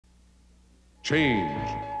Change.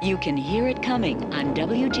 You can hear it coming on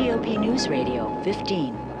WTOP News Radio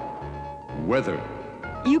 15. Weather.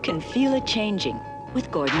 You can feel it changing with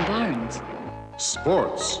Gordon Barnes.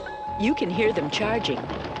 Sports. You can hear them charging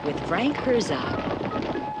with Frank Herzog.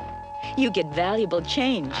 You get valuable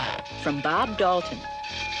change from Bob Dalton.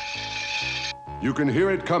 You can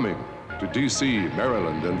hear it coming to D.C.,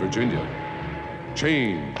 Maryland, and Virginia.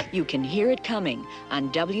 Change. You can hear it coming on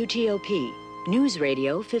WTOP News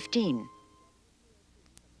Radio 15.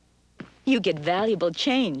 You get valuable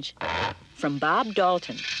change from Bob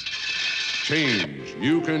Dalton. Change.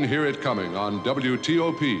 You can hear it coming on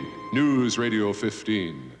WTOP News Radio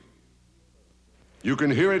 15. You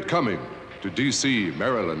can hear it coming to D.C.,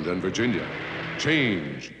 Maryland, and Virginia.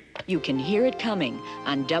 Change. You can hear it coming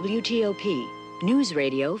on WTOP News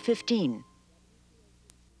Radio 15.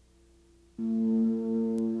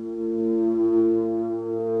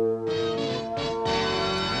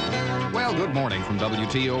 Well, good morning from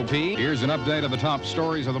WTOP. Here's an update of the top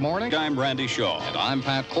stories of the morning. I'm Randy Shaw. And I'm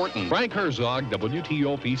Pat Corton. Frank Herzog,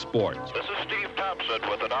 WTOP Sports. This is Steve Thompson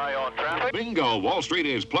with an eye on traffic. Bingo, Wall Street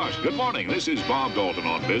is plush. Good morning, this is Bob Dalton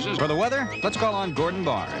on business. For the weather, let's call on Gordon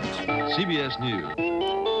Barnes. CBS News.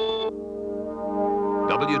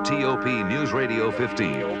 WTOP News Radio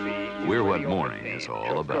 15. We're what morning is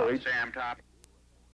all about. Sam Top.